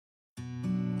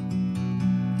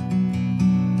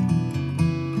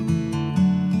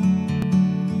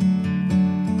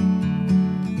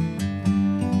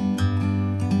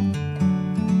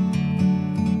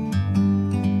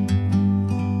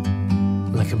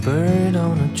bird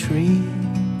on a tree.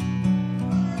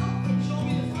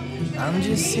 I'm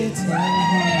just sitting here.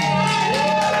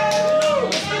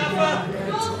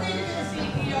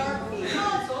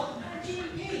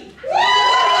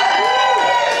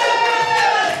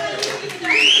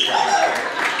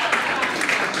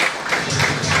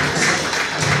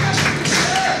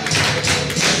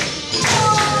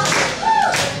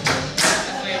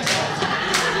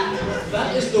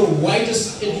 That is the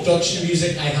whitest introduction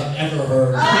music I have ever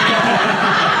heard.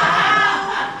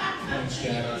 Thanks,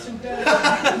 Jack.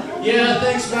 Yeah,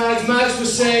 thanks, Mags. Mags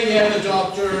was saying, yeah, the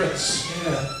doctor, it's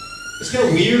kind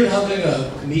of weird having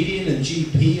a comedian and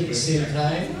GP at the same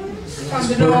time. From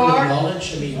the door.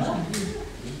 Knowledge. I mean,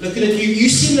 looking at you, you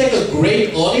seem like a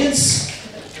great audience.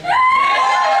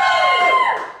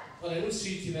 Well, I don't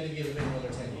see too many of you have been another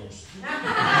 10 years.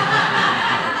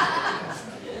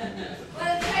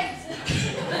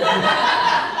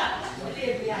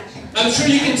 I'm sure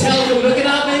you can tell from looking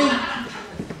at me.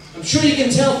 I'm sure you can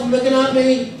tell from looking at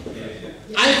me.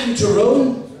 I'm from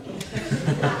Tyrone.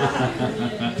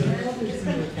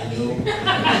 I know.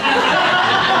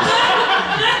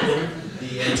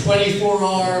 The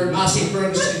 24-hour Massey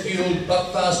Ferguson fueled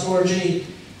buckfast orgy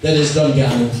that is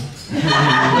Dungannon.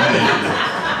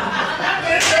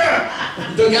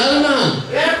 Dungannon, man?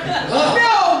 Yeah. Oh.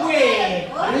 No way!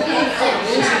 Really?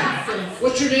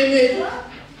 What's your name, mate?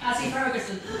 Massey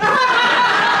Ferguson.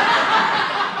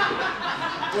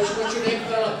 What's your name,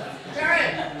 fella? Jerry!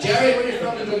 Jerry, where are you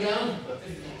from in Dungannon?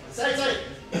 Southside.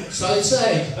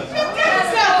 Southside. It's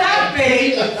not that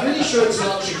big! I'm pretty sure it's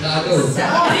not Chicago.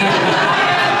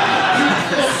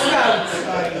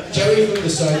 Jerry from the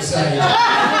south side.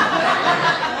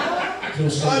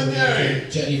 Close to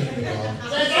Jenny from the north.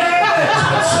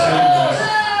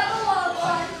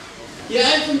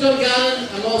 Yeah, I'm from Dungannon.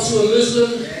 I'm also a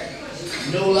Muslim.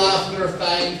 No laughter,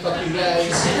 fine, fuck you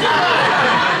guys.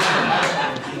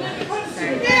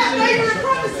 Yeah, no, you're a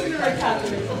Protestant or a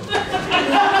Catholic?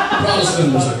 Protestant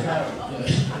Muslim.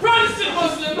 Protestant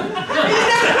Muslim!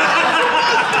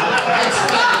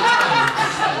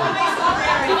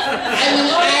 I'm an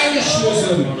Irish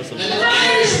Muslim. I'm an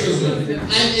Irish Muslim.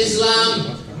 I'm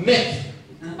Islamic.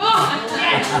 Oh,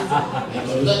 yes!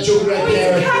 That joke right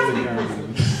there.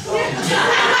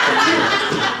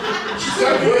 She's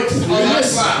got work.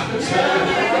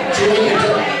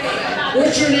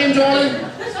 What's your name, darling?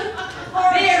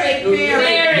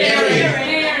 Mary.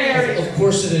 Of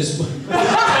course it is.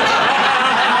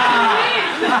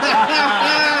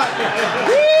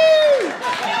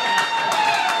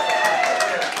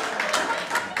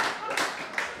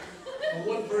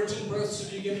 What virgin births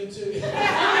have you given to?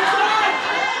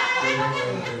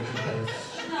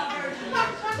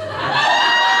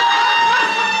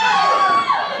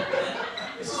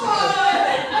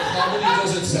 Comedy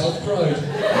does itself proud.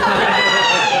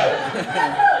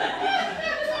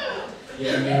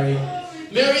 Yeah, Mary.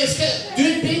 Mary, it's kind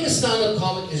of, being a stand-up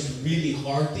comic is really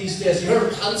hard these days. You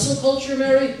heard of cancel culture,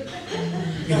 Mary?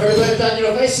 You heard about that? You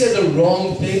know, if I said the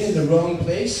wrong thing in the wrong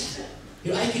place,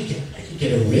 you know, I could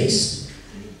get erased.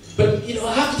 But you know,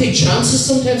 I have to take chances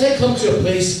sometimes. I come to a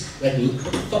place like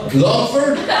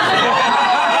Longford. I'm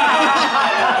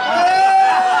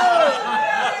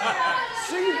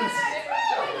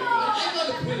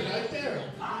gonna put it out there.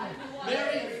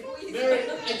 Mary,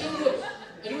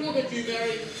 I don't know about you,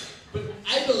 Mary, but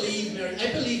I believe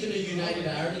in a united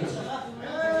Ireland.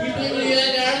 Do you believe in a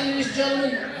united Ireland, ladies and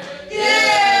gentlemen?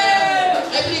 Yeah!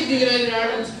 I believe in a united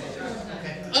Ireland.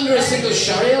 Under a single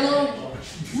Sharia law.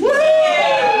 Woo!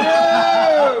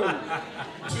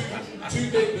 Two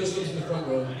big Muslims in the front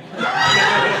row.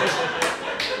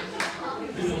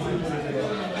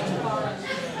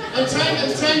 I'm trying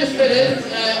to fit in.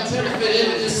 I'm trying to fit in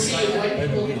this sea of white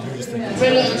people. I'm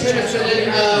trying to fit in.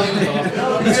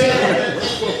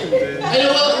 I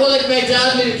know. Well, like my dad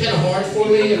made it kind of hard for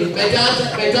me. I mean, my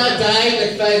dad died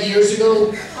like 5 years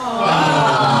ago. He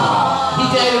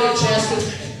died of a chest.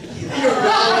 You're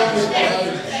rallying the crowd.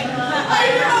 I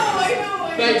know.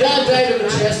 My dad died of a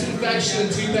chest infection in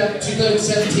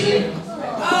 2017.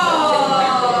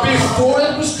 Before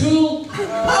it was cool.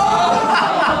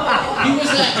 He was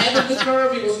ahead of the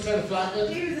curve, he wasn't trying to flatten it.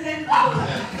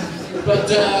 But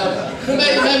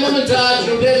my mum and dad,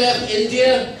 you know, they left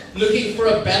India looking for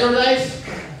a better life.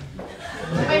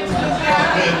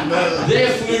 They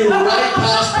flew right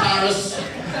past Paris,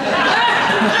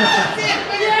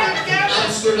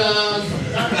 Amsterdam,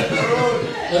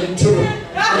 and Turin.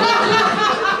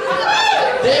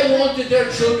 They wanted their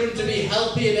children to be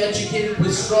healthy and educated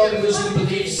with strong Muslim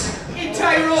beliefs. In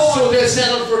Tyrone. So they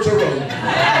settled for Tyrone.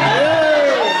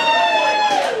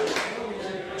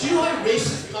 Do you know how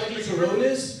racist counties Corona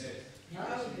is?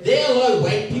 They allow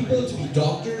white people to be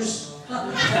doctors.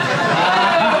 Let's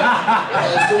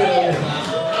do it all that.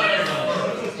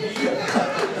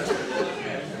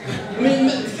 I mean,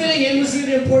 fitting in was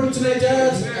really important to my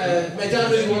dad. My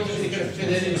dad really wanted me to kind of fit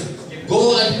in. He was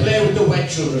go and play with the white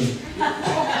children.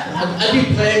 I'd be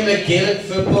playing like Gaelic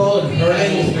football and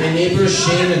hurling with my neighbours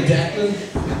Shane and Declan.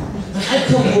 I'd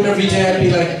come home every day and be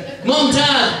like, Mom,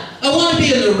 Dad, I want to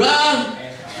be in the Ra.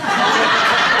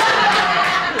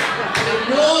 Like,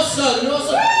 no son,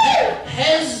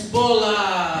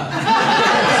 Hezbollah.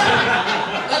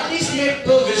 At least make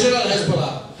provisional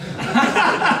Hezbollah.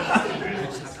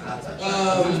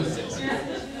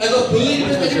 I got bullied.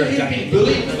 Have you been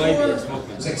bullied before?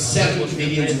 It's like 7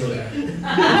 comedians were there. You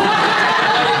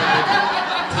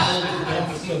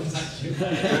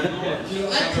know,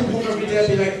 I'd come home every day and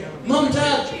be like, Mom,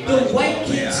 Dad, the white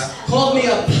kids called me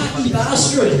a packy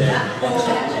bastard.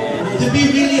 They'd be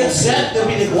really upset. They'd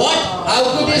be like, what? How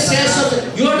could they say something?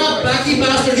 You're not packy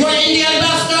bastard, you're Indian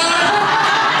bastard!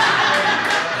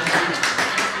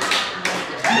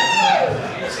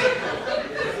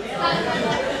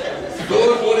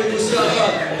 Don't worry, Mustafa.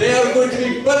 They are going to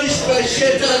be punished by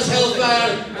Shaitan's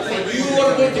hellfire, and you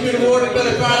are going to be rewarded by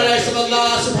the paradise of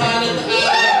Allah subhanahu wa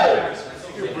ta'ala.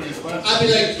 I'd be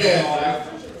like,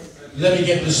 let me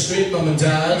get this straight, Mum and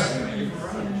Dad.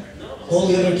 All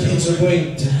the other kids are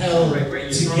going to hell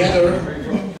together.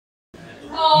 Me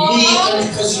and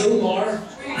Cousin Umar.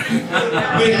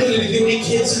 We're going to be the only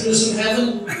kids in Muslim heaven.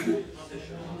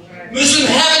 Muslim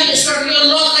heaven is starting to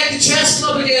look like the chess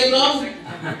club again, Mum.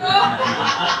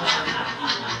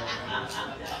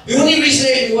 The only reason I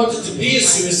even wanted to be a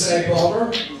suicide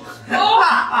bomber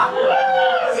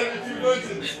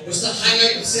was to hang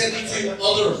out with 72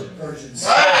 other virgins.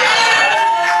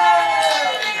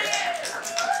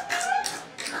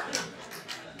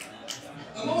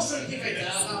 I'm always trying to keep my dad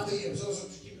happy. I was always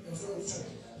trying to keep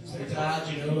my dad,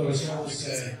 you know. I was always,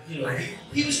 you know,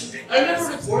 he was. I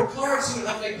remember report cards. He would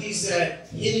have like these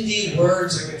Hindi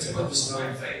words at the tip of his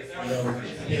tongue. You know,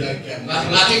 be like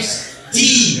mathematics,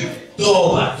 D,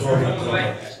 Doba.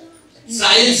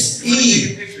 Science,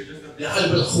 E.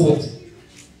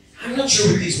 I'm not sure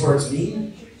what these words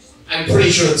mean. I'm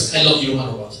pretty sure it's I love you no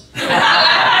matter what.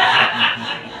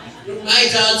 My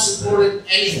dad supported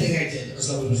anything I did as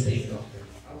long as it was being a doctor.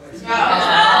 And,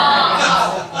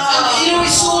 you know, he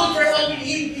sold it very well.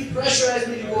 He pressurized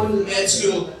me to go into the med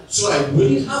school so I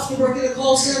wouldn't have to work in a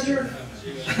call center.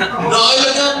 Now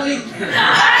look at me.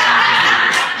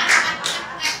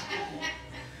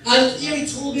 And you know, he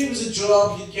told me it was a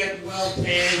job, you'd get well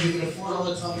paid, you could afford all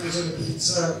the toppings on the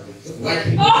pizza, the white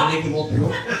people could make them all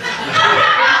broke.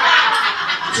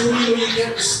 He told me, you know, you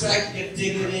get respect, you get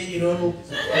dignity, you know.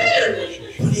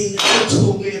 But he never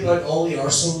told me about all the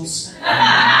arseholes.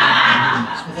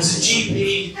 As a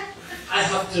GP, I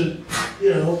have to,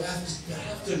 you know, I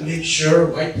have to make sure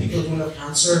white people don't have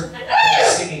cancer by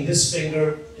sticking this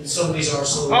finger in somebody's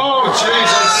arsehole. Oh,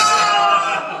 Jesus!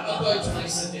 About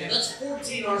twice a day. That's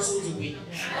 14 arseholes a week.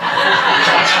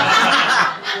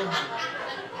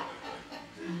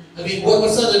 I mean,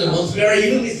 what's that in a month? Mary,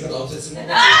 you don't need to go out. It's a month.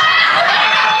 I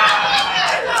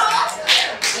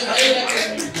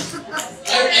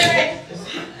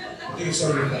think it's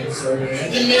sorry, I'm sorry. I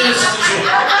didn't mean it.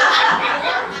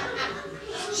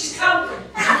 She's counting.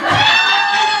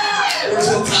 Where's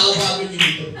the Taliban when you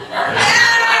need them?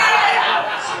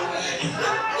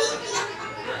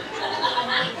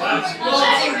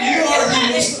 You are the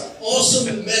most awesome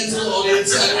mental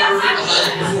audience I've ever had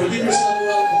before. Give yourself a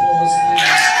round of applause,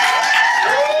 please.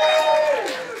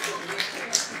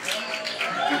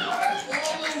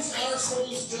 All those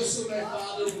arseholes just so my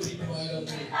father would be quiet of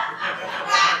me.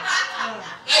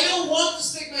 I don't want to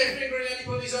stick my finger in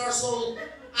anybody's arsehole.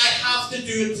 I have to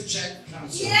do it to check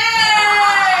cancer.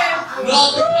 Yeah!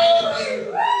 Not the kind of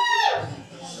thing.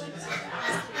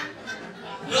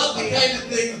 Not the kind of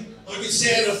thing I could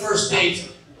say on a first date.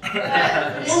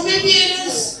 Or maybe it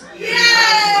is.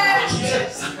 Yeah!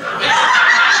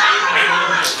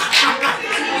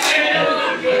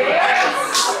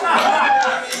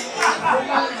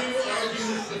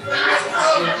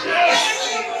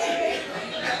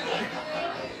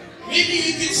 Maybe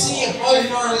you can see how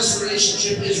far this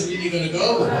relationship is really going to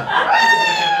go.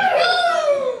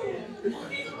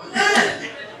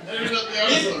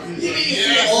 Maybe if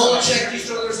we all check each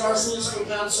other's arseholes for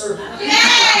cancer,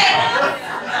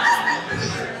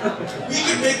 we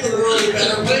could make the world a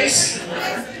better place.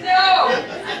 No!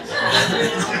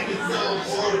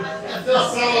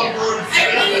 I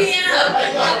really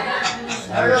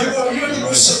am. You're the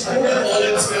most supportive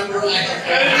audience member I have.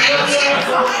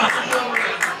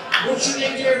 What's your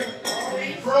name, dear?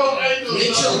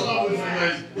 Rachel,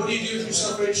 what do you do with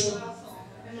yourself, Rachel?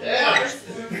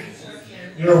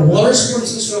 You're a water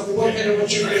sports instructor. What kind of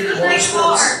what's your favorite water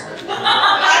sports?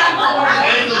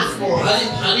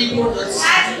 Paddleboard.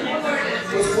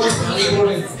 What's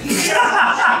paddleboarding?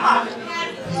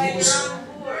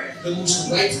 The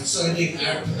most right sounding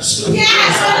Arab person.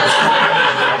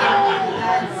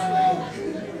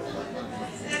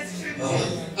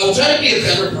 I'm trying to be a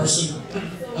better person.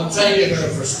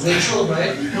 Rachel,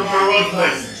 right? I'm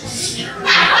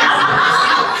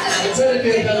trying to be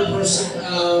a better person.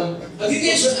 Have you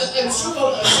guys, I'm sort of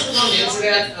on the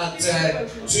internet at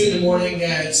 2 in the morning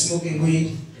smoking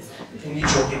weed. Only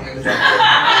joking, I'm a doctor. I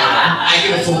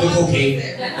get a full of cocaine.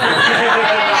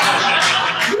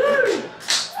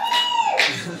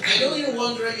 I know you're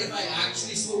wondering if I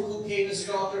actually smoke cocaine as a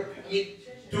doctor. I mean,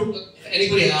 if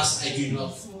anybody asks, I do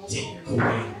not take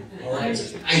cocaine. Alright?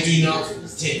 I do not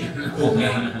take cocaine.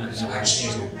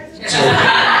 Actually.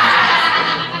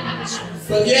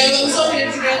 But yeah, I was on the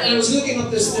internet and I was looking up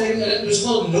this thing and it was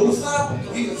called NoFap.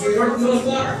 Have you heard of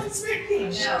NoFap? It's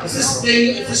this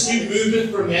thing, it's this new movement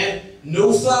for men.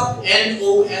 NoFap,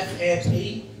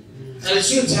 N-O-F-A-P. And it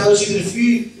sort of tells you that if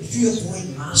you avoid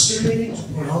masturbating to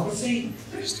pornography,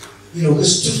 you know,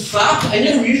 this to fap, I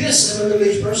never knew this, I'm a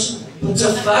middle-aged person, but to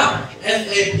fap,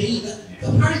 F-A-P,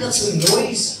 apparently that's the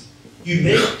noise you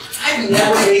make. I've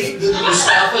never made the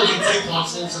Mustafa, you two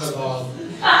consonants in a vowel.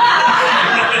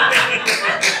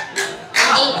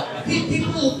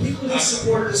 People who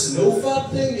support this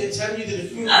NoFap thing, they tell you that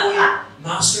if you avoid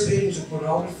masturbating to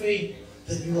pornography,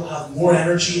 that you will have more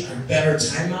energy and better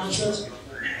time management.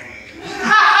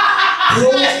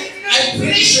 Bro, I'm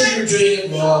pretty sure you're doing it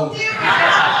wrong.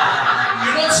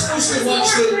 You're not supposed to watch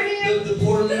the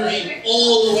porn movie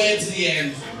all the way to the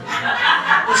end.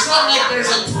 It's not like there's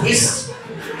a twist. Oh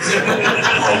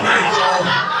my God.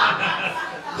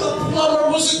 The plumber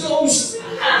was a ghost.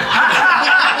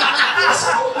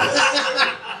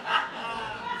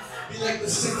 Be like the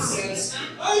Sixth Sense.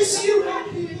 I see you red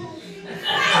people.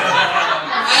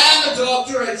 I am a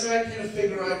doctor. I try and kind of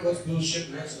figure out what's bullshit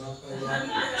and what's not.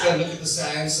 Try and look at the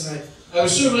science, and I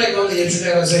was sort of like on the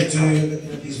internet as I do,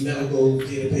 looking at these medical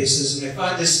databases, and I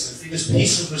found this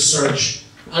piece of research,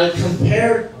 and it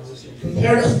compared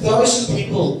 1,000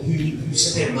 people who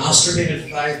said they masturbated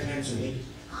 5 times a week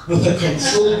with a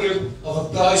control group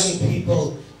of 1,000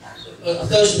 people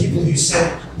who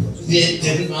said they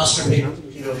didn't masturbate.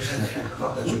 You know, it's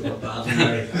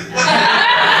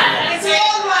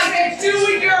all right, they're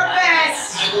doing your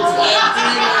best. I'm doing my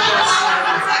best.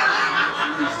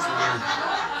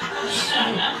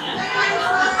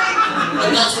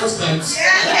 And that's what's counts. It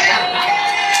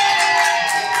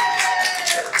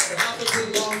happens in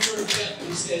Longford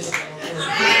these days.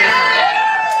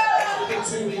 It's been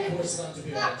 2 weeks course not to be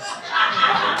honest.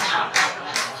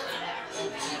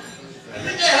 I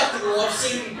think I have to go off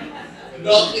soon.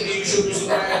 Not in the usual way.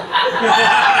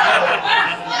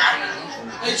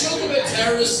 I joke about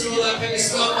terrorists and all that kind of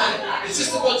stuff, and it's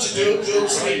just a bunch of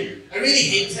jokes. I really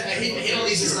hate all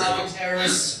these Islamic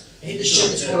terrorists. I hate the shit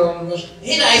that's going on in Russia. I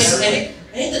hate ISIS. I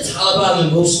hate the Taliban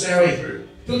the most, Mary.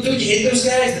 Don't you hate those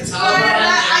guys? The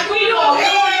Taliban? We know. I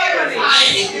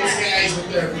hate those guys with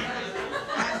their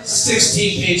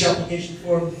 16-page application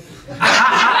form.